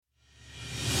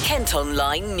Kent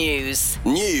Online News.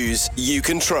 News you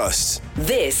can trust.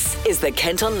 This is the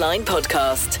Kent Online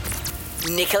Podcast.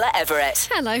 Nicola Everett.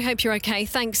 Hello, hope you're okay.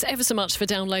 Thanks ever so much for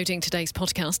downloading today's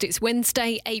podcast. It's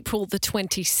Wednesday, April the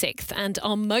 26th, and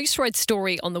our most read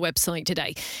story on the website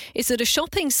today is that a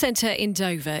shopping centre in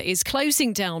Dover is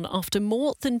closing down after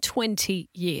more than 20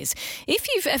 years. If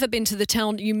you've ever been to the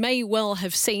town, you may well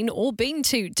have seen or been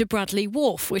to De Bradley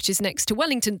Wharf, which is next to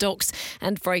Wellington Docks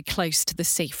and very close to the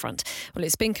seafront. Well,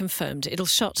 it's been confirmed it'll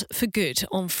shut for good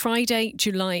on Friday,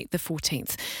 July the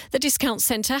 14th. The discount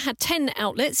centre had 10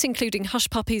 outlets, including Hush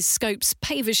Puppies, Scopes,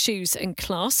 Pavers Shoes and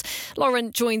Class.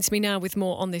 Lauren joins me now with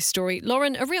more on this story.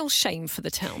 Lauren, a real shame for the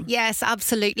town. Yes,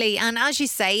 absolutely. And as you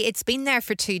say, it's been there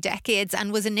for 2 decades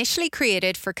and was initially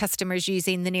created for customers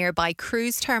using the nearby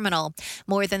cruise terminal.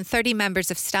 More than 30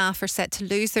 members of staff are set to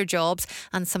lose their jobs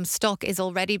and some stock is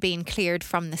already being cleared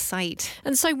from the site.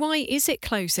 And so why is it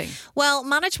closing? Well,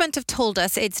 management have told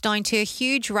us it's down to a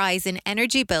huge rise in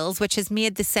energy bills, which has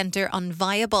made the centre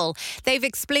unviable. They've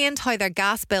explained how their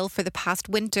gas bill for the past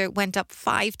winter went up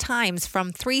 5 times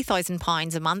from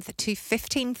 £3,000 a month to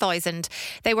 £15,000.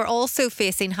 They were also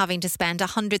facing having to spend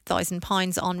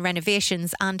 £100,000 on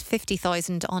renovations and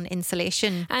 £50,000 on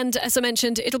insulation. And as I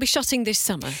mentioned, it'll be shutting this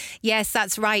summer. Yes,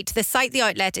 that's right. The site the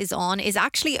outlet is on is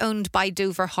actually owned by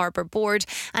Dover Harbour Board,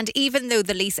 and even though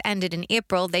the lease ended in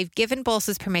April, they've given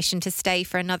bosses permission to stay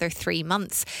for another 3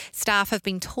 months. Staff have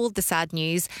been told the sad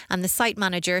news, and the site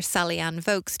manager, Sally Ann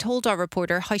Vokes, told our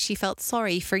reporter how she felt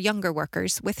sorry for younger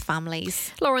workers with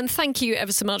families. Lauren, thank you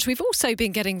ever so much. We've also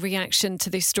been getting reaction to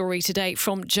this story today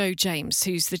from Joe James,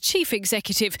 who's the Chief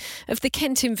Executive of the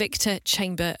Kent Invicta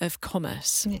Chamber of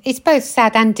Commerce. It's both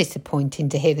sad and disappointing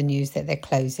to hear the news that they're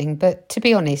closing, but to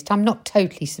be honest, I'm not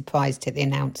totally surprised at the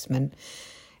announcement.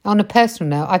 On a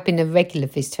personal note, I've been a regular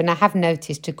visitor and I have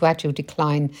noticed a gradual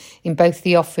decline in both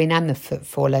the offering and the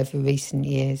footfall over recent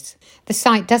years. The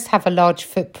site does have a large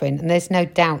footprint and there's no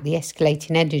doubt the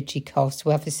escalating energy costs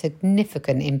will have a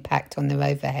significant impact on their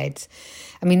overheads.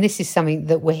 I mean, this is something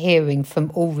that we're hearing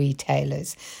from all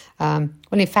retailers. Well,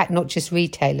 in fact, not just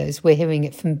retailers, we're hearing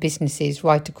it from businesses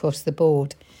right across the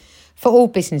board. For all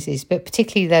businesses, but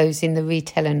particularly those in the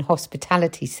retail and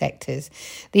hospitality sectors,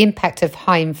 the impact of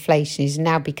high inflation is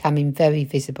now becoming very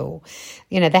visible.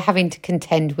 You know, they're having to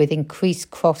contend with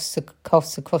increased costs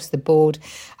across the board,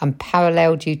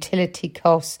 unparalleled utility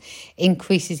costs,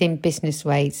 increases in business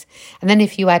rates. And then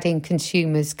if you add in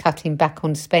consumers cutting back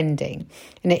on spending,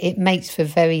 it makes for a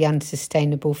very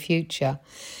unsustainable future.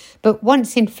 But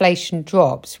once inflation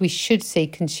drops, we should see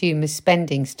consumer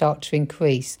spending start to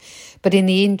increase. But in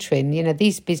the interim,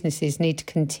 these businesses need to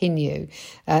continue.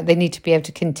 They need to be able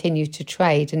to continue to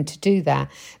trade. And to do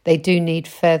that, they do need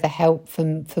further help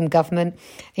from government.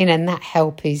 And that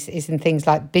help is in things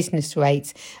like business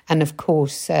rates and, of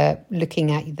course,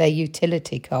 looking at their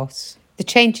utility costs. The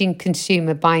changing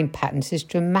consumer buying patterns has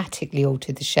dramatically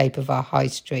altered the shape of our high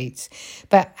streets,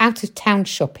 but out-of-town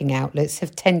shopping outlets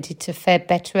have tended to fare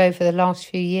better over the last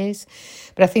few years.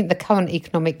 But I think the current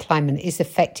economic climate is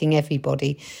affecting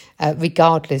everybody,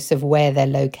 regardless of where their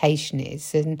location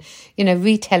is. And,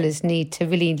 retailers need to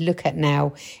really look at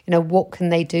now, what can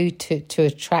they do to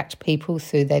attract people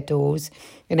through their doors?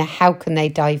 How can they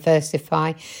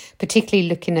diversify, particularly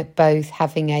looking at both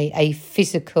having a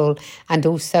physical and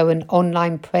also an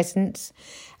online presence.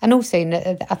 And also,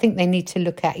 I think they need to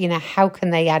look at, how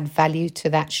can they add value to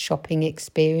that shopping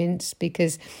experience?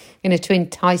 Because, to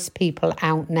entice people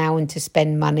out now and to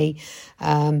spend money,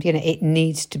 it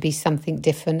needs to be something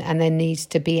different and there needs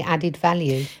to be added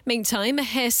value. Meantime, a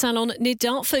hair salon near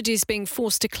Dartford is being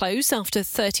forced to close after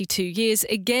 32 years,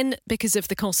 again because of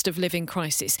the cost of living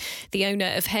crisis. The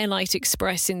owner of Hairlight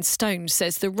Express in Stone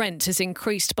says the rent has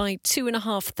increased by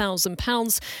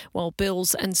 £2,500, while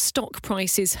bills and stock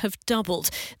prices have doubled.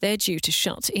 They're due to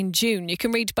shut in June. You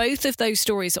can read both of those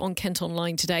stories on Kent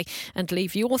Online today and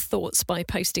leave your thoughts by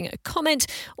posting a comment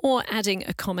or adding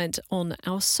a comment on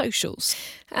our socials.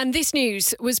 And this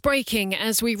news was breaking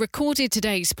as we recorded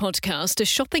today's podcast. A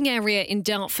shopping area in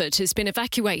Dartford has been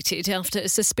evacuated after a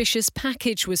suspicious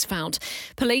package was found.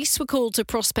 Police were called to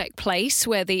Prospect Place,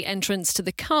 where the entrance to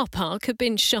the car park had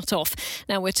been shut off.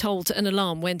 Now we're told an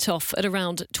alarm went off at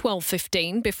around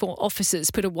 12:15 before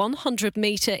officers put a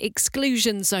 100-metre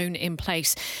exclusion no-return zone in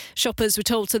place. Shoppers were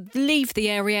told to leave the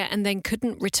area and then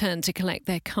couldn't return to collect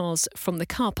their cars from the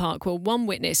car park. Well, one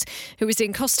witness who was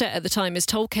in Costa at the time has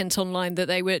told Kent Online that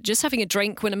they were just having a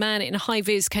drink when a man in a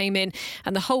high-vis came in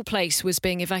and the whole place was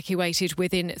being evacuated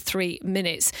within 3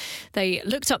 minutes. They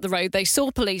looked up the road. They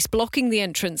saw police blocking the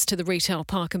entrance to the retail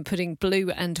park and putting blue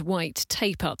and white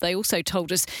tape up. They also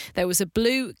told us there was a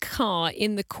blue car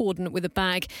in the cordon with a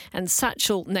bag and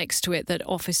satchel next to it that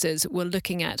officers were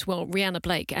looking at. Well, Rihanna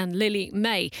Blake and Lily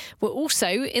May were also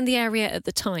in the area at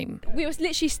the time. We was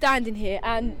literally standing here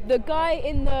and the guy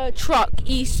in the truck,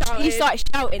 he started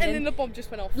shouting. And then the bomb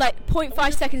just went off. Like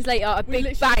 0.5 seconds later, a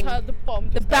big bang. Heard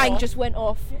the bang just went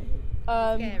off.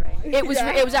 It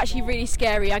was actually really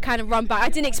scary. I kind of run back. I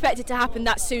didn't expect it to happen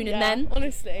that soon and then.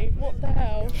 Honestly, what the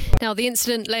hell? Now, the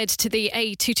incident led to the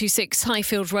A226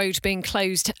 Highfield Road being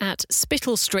closed at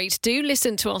Spittal Street. Do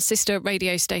listen to our sister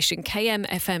radio station KM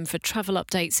FM for travel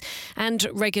updates and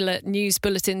regular news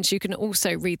bulletins. You can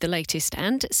also read the latest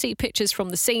and see pictures from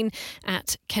the scene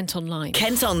at Kent Online.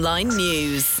 Kent Online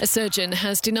News. A surgeon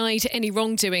has denied any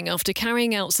wrongdoing after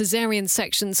carrying out caesarean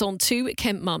sections on 2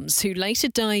 Kent mums who later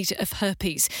died of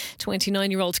herpes.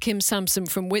 29-year-old Kim Sampson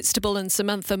from Whitstable and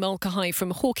Samantha Mulcahy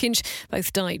from Hawkinge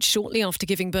both died shortly after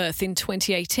giving birth in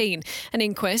 2018. An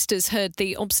inquest has heard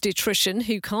the obstetrician,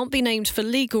 who can't be named for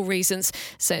legal reasons,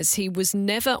 says he was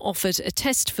never offered a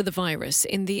test for the virus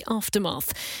in the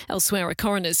aftermath. Elsewhere, a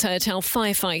coroner's heard how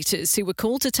firefighters who were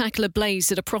called to tackle a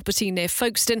blaze at a property near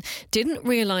Folkestone didn't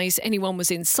realise anyone was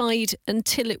inside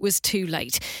until it was too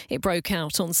late. It broke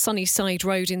out on Sunnyside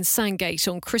Road in Sandgate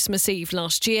on Christmas Eve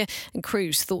last year, and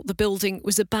crews thought the building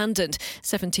was abandoned.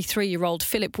 73-year-old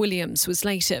Philip Williams was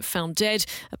later found dead.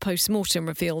 A post-mortem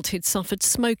revealed he'd suffered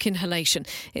smoke inhalation.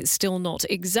 It's still not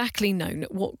exactly known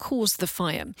what caused the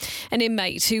fire. An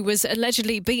inmate who was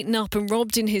allegedly beaten up and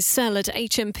robbed in his cell at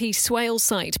HMP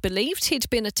Swaleside believed he'd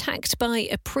been attacked by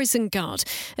a prison guard.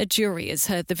 A jury has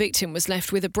heard the victim was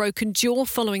left with a broken jaw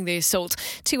following the assault.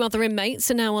 2 other inmates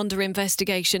are now under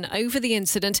investigation over the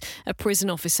incident. A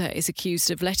prison officer is accused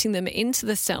of letting them into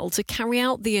the cell to carry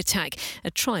out the attack.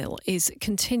 A trial is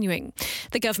continuing.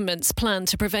 The government's plan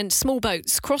to prevent small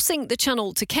boats crossing the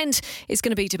Channel to Kent is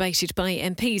going to be debated by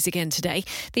MPs again today.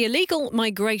 The illegal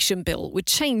migration bill would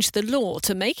change the law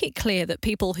to make it clear that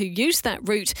people who use that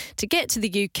route to get to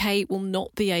the UK will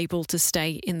not be able to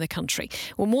stay in the country.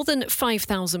 Well, more than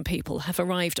 5,000 people have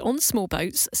arrived on small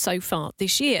boats so far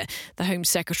this year. The Home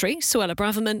Secretary, Suella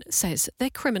Braverman, says they're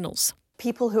criminals.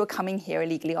 People who are coming here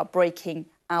illegally are breaking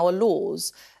our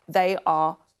laws. They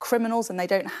are criminals and they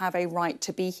don't have a right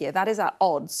to be here. That is at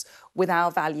odds with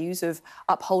our values of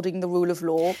upholding the rule of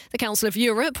law. The Council of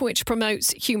Europe, which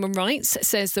promotes human rights,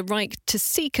 says the right to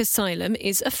seek asylum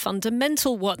is a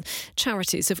fundamental one.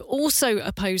 Charities have also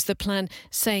opposed the plan,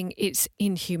 saying it's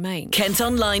inhumane. Kent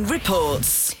Online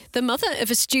reports. The mother of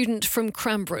a student from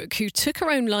Cranbrook who took her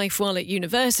own life while at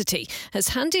university has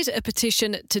handed a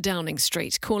petition to Downing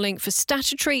Street calling for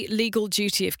statutory legal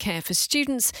duty of care for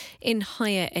students in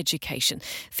higher education.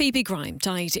 Phoebe Grime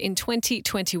died in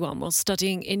 2021 while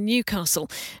studying in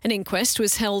Newcastle. An inquest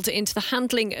was held into the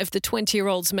handling of the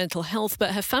 20-year-old's mental health,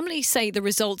 but her family say the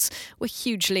results were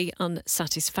hugely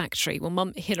unsatisfactory. Well,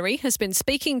 Mum Hilary has been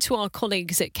speaking to our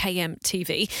colleagues at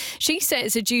KMTV. She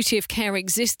says a duty of care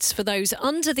exists for those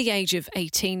under the age of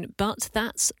 18, but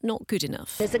that's not good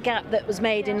enough. There's a gap that was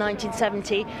made in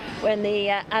 1970 when the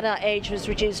adult age was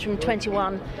reduced from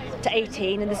 21 to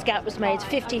 18, and this gap was made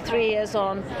 53 years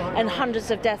on and hundreds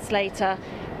of deaths later.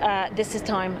 This is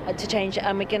time to change it,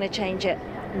 and we're going to change it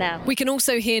now. We can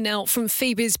also hear now from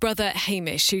Phoebe's brother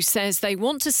Hamish, who says they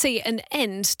want to see an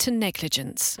end to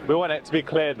negligence. We want it to be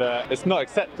clear that it's not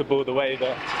acceptable the way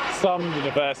that some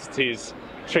universities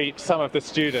treat some of the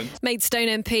students. Maidstone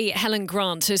MP Helen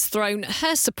Grant has thrown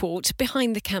her support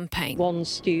behind the campaign. One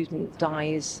student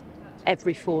dies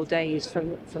every 4 days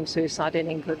from suicide in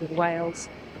England and Wales.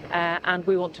 And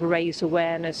we want to raise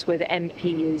awareness with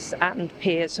MPs and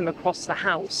peers from across the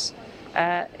House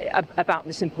about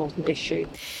this important issue.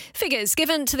 Figures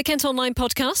given to the Kent Online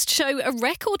podcast show a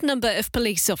record number of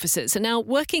police officers are now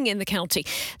working in the county.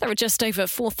 There are just over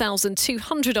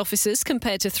 4,200 officers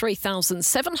compared to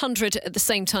 3,700 at the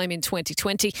same time in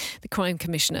 2020. The Crime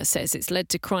Commissioner says it's led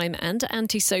to crime and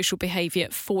antisocial behaviour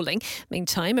falling.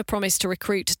 Meantime, a promise to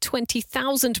recruit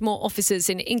 20,000 more officers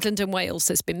in England and Wales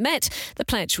has been met. The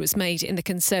pledge was made in the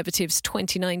Conservatives'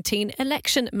 2019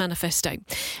 election manifesto.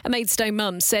 A Maidstone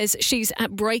mum says she She's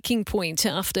at breaking point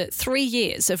after 3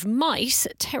 years of mice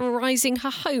terrorising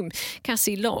her home.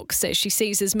 Cassie Locke says she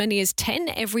sees as many as 10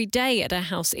 every day at her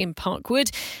house in Parkwood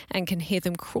and can hear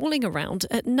them crawling around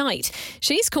at night.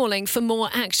 She's calling for more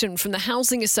action from the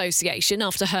Housing Association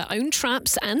after her own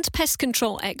traps and pest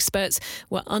control experts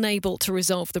were unable to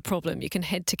resolve the problem. You can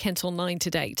head to Kent Online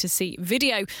today to see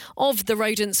video of the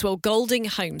rodents, while Golding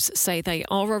Homes say they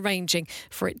are arranging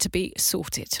for it to be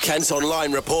sorted. Kent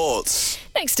Online reports.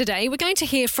 Next today, we're going to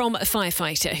hear from a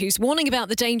firefighter who's warning about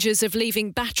the dangers of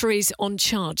leaving batteries on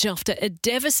charge after a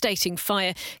devastating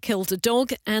fire killed a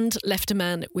dog and left a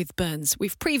man with burns.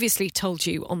 We've previously told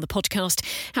you on the podcast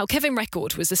how Kevin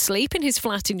Record was asleep in his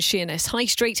flat in Sheerness High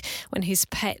Street when his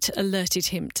pet alerted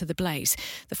him to the blaze.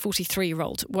 The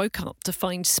 43-year-old woke up to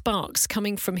find sparks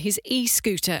coming from his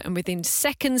e-scooter, and within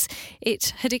seconds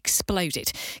it had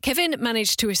exploded. Kevin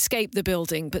managed to escape the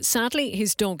building, but sadly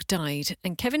his dog died,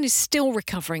 and Kevin is still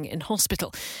recovering in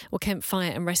hospital. Well, Kent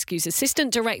Fire and Rescue's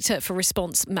Assistant Director for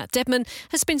Response, Matt Debman,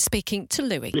 has been speaking to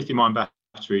Louis. Lithium-ion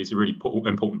battery is a really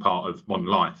important part of modern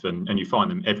life, and you find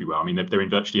them everywhere. I mean, they're in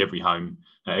virtually every home,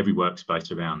 every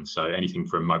workspace around. So anything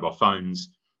from mobile phones,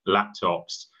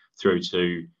 laptops, through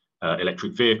to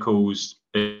electric vehicles,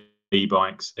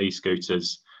 e-bikes,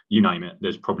 e-scooters, you name it,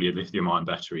 there's probably a lithium-ion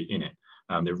battery in it.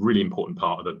 They're a really important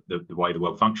part of the way the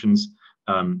world functions.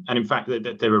 And in fact,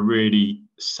 they're a really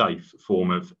safe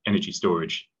form of energy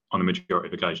storage on the majority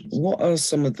of occasions. What are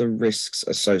some of the risks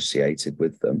associated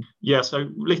with them? Yeah, so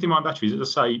lithium-ion batteries,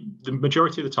 as I say, the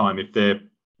majority of the time, if they're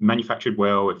manufactured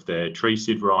well, if they're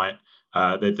treated right,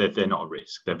 they're not a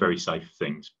risk. They're very safe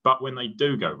things. But when they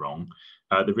do go wrong,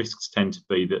 the risks tend to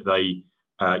be that they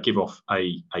give off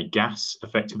a gas,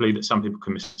 effectively, that some people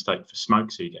can mistake for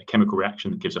smoke. So you get a chemical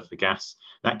reaction that gives off the gas.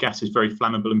 That gas is very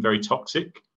flammable and very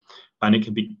toxic, and it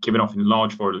can be given off in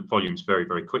large volumes very,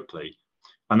 very quickly.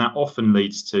 And that often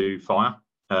leads to fire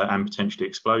and potentially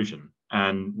explosion.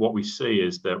 And what we see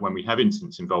is that when we have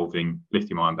incidents involving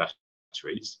lithium-ion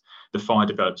batteries, the fire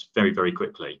develops very, very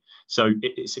quickly. So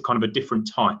it's a kind of a different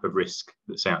type of risk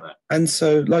that's out there. And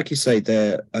so, like you say,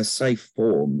 they're a safe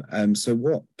form. So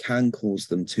what can cause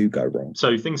them to go wrong?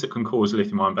 So things that can cause a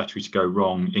lithium-ion battery to go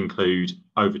wrong include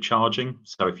overcharging.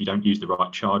 So if you don't use the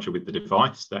right charger with the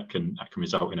device, that can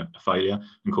result in a failure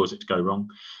and cause it to go wrong.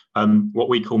 What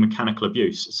we call mechanical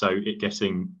abuse, so it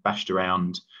getting bashed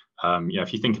around.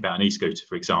 If you think about an e-scooter,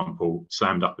 for example,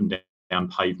 slammed up and down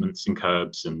pavements and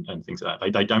curbs and things like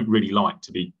that, they don't really like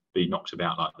to be knocked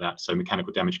about like that. So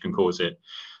mechanical damage can cause it,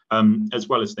 as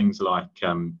well as things like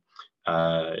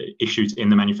issues in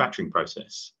the manufacturing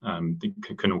process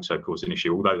can also cause an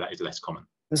issue, although that is less common.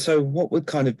 And so what would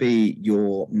kind of be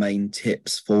your main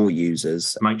tips for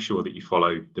users? Make sure that you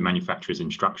follow the manufacturer's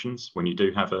instructions when you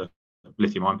do have a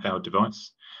lithium-ion powered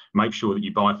device. Make sure that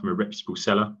you buy from a reputable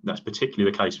seller. That's particularly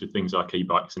the case with things like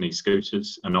e-bikes and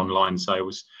e-scooters and online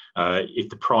sales. If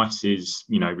the price is,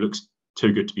 looks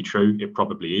too good to be true, it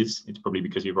probably is. It's probably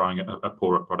because you're buying a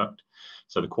poorer product.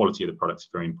 So the quality of the product is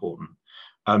very important.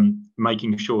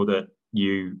 Making sure that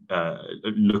you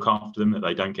look after them, that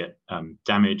they don't get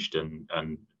damaged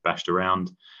and bashed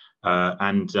around,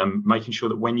 and making sure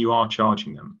that when you are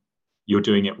charging them, you're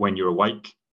doing it when you're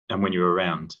awake and when you're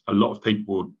around. A lot of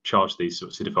people will charge these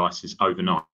sorts of devices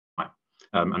overnight,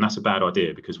 and that's a bad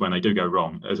idea, because when they do go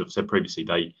wrong, as I've said previously,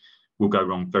 they will go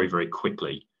wrong very, very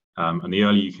quickly. And the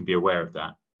earlier you can be aware of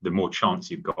that, the more chance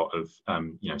you've got of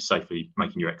safely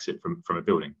making your exit from a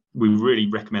building. We really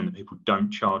recommend that people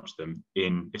don't charge them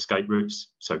in escape routes,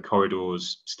 so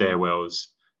corridors, stairwells,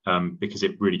 because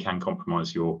it really can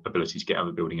compromise your ability to get out of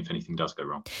the building if anything does go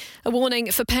wrong. A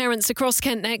warning for parents across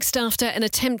Kent next after an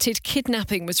attempted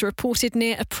kidnapping was reported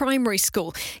near a primary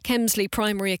school. Kemsley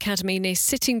Primary Academy near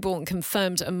Sittingbourne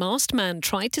confirmed a masked man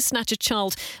tried to snatch a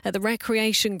child at the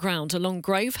recreation ground along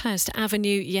Grovehurst Avenue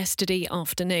yesterday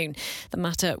afternoon. The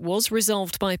matter was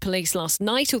resolved by police last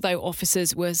night, although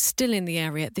officers were still in the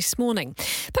area this morning.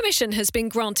 Permission has been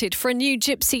granted for a new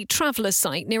Gypsy Traveller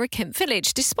site near a Kent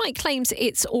village, despite claims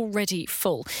it's already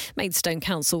full. Maidstone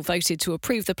Council voted to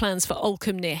approve the plans for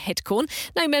Oldcombe near Headcorn.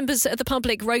 No members of the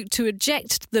public wrote to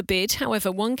reject the bid.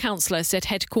 However, one councillor said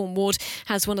Headcorn Ward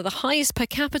has one of the highest per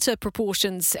capita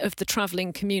proportions of the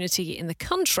travelling community in the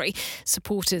country.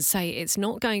 Supporters say it's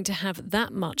not going to have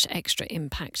that much extra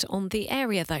impact on the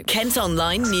area, though. Kent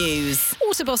Online News.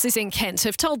 Water bosses in Kent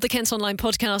have told the Kent Online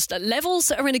podcast that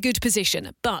levels are in a good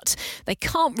position, but they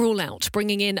can't rule out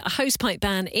bringing in a hosepipe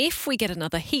ban if we get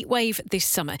another heat wave this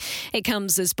summer. summer. It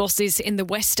comes as bosses in the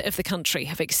west of the country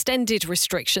have extended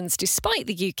restrictions despite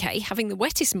the UK having the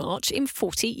wettest March in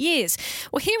 40 years.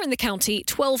 Well, here in the county,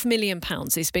 £12 million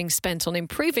is being spent on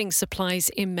improving supplies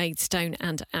in Maidstone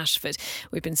and Ashford.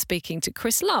 We've been speaking to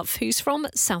Chris Love, who's from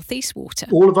South East Water.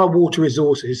 All of our water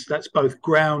resources, that's both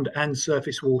ground and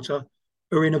surface water,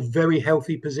 are in a very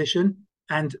healthy position.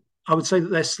 And I would say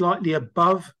that they're slightly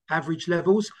above average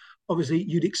levels. Obviously,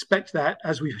 you'd expect that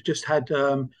as we've just had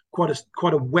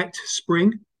quite a wet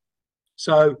spring.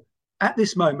 So at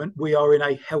this moment, we are in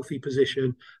a healthy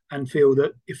position and feel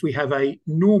that if we have a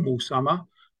normal summer,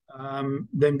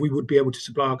 then we would be able to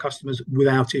supply our customers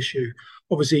without issue.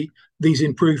 Obviously, these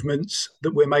improvements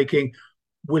that we're making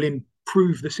will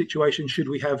improve the situation should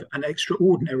we have an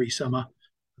extraordinary summer,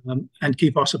 and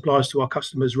keep our supplies to our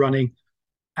customers running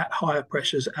at higher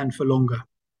pressures and for longer.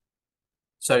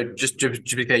 So just to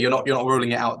be clear, you're not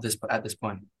ruling it out at this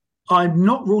point? I'm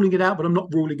not ruling it out, but I'm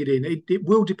not ruling it in. It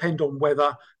will depend on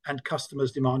weather and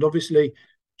customers' demand. Obviously,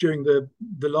 during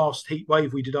the last heat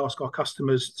wave, we did ask our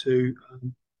customers to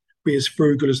be as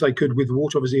frugal as they could with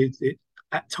water. Obviously,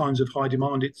 at times of high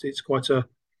demand, it's quite a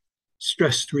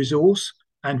stressed resource,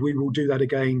 and we will do that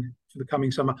again for the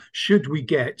coming summer. Should we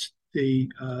get the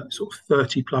sort of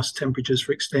 30 plus temperatures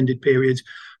for extended periods.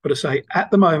 But I say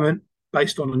at the moment,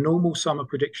 based on a normal summer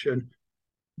prediction,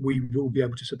 we will be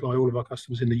able to supply all of our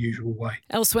customers in the usual way.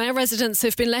 Elsewhere, residents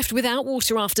have been left without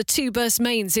water after two burst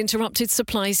mains interrupted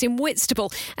supplies in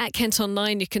Whitstable. At Kent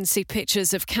Online, you can see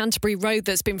pictures of Canterbury Road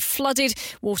that's been flooded.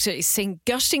 Water is seen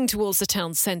gushing towards the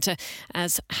town centre,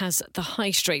 as has the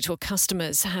High Street. Well,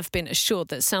 customers have been assured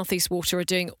that South East Water are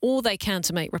doing all they can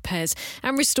to make repairs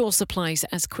and restore supplies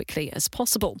as quickly as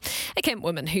possible. A Kent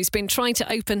woman who's been trying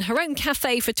to open her own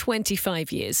cafe for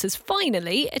 25 years has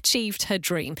finally achieved her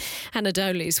dream. Hannah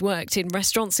Doley's worked in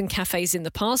restaurants and cafes in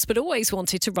the past, but always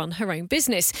wanted to run her own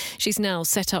business. She's now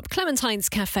set up Clementine's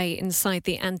Cafe inside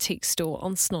the antique store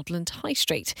on Snodland High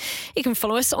Street. You can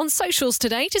follow us on socials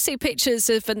today to see pictures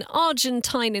of an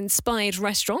Argentine-inspired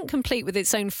restaurant complete with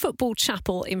its own football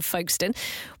chapel in Folkestone.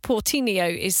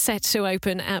 Portinho is set to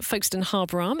open at Folkestone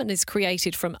Harbour Arm and is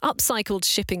created from upcycled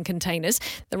shipping containers.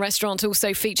 The restaurant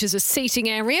also features a seating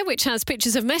area which has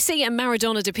pictures of Messi and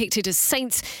Maradona depicted as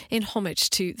saints in homage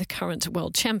to the current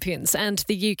world champions, and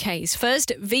the UK's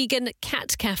first vegan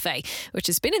cat cafe, which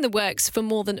has been in the works for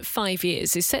more than 5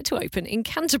 years, is set to open in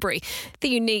Canterbury. The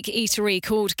unique eatery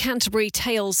called Canterbury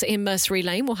Tales in Mercery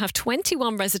Lane will have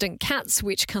 21 resident cats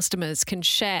which customers can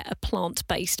share a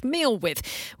plant-based meal with.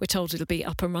 We're told it'll be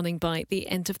up and running by the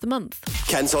end of the month.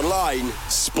 Kent Online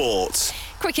Sport.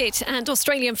 Cricket, and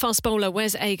Australian fast bowler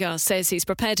Wes Agar says he's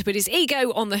prepared to put his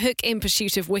ego on the hook in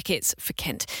pursuit of wickets for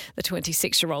Kent. The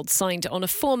 26-year-old signed on a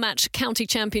 4-match county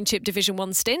championship Division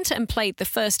 1 stint and played the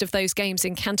first of those games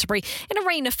in Canterbury in a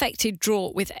rain-affected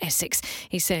draw with Essex.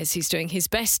 He says he's doing his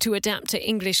best to adapt to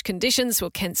English conditions.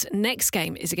 Well, Kent's next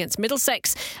game is against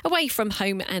Middlesex, away from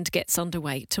home, and gets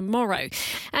underway tomorrow.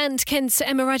 And Kent's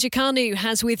Emma Raducanu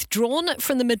has withdrawn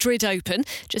from the Madrid Open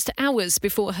just hours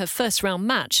before her first-round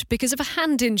match because of a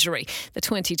hand injury. The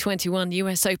 2021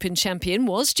 US Open champion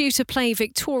was due to play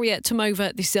Victoria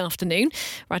Tomova this afternoon.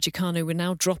 Raducanu will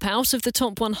now drop out of the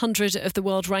top 100 of the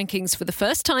world rankings for the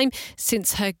first time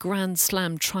since her Grand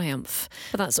Slam triumph.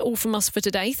 But that's all from us for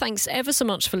today. Thanks ever so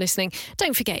much for listening.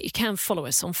 Don't forget you can follow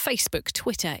us on Facebook,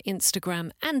 Twitter,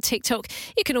 Instagram and TikTok.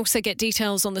 You can also get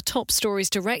details on the top stories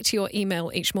direct to your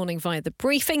email each morning via the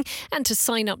briefing, and to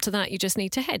sign up to that you just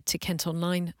need to head to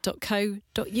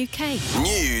kentonline.co.uk.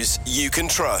 News you can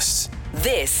trust.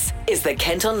 This is the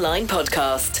Kent Online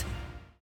Podcast.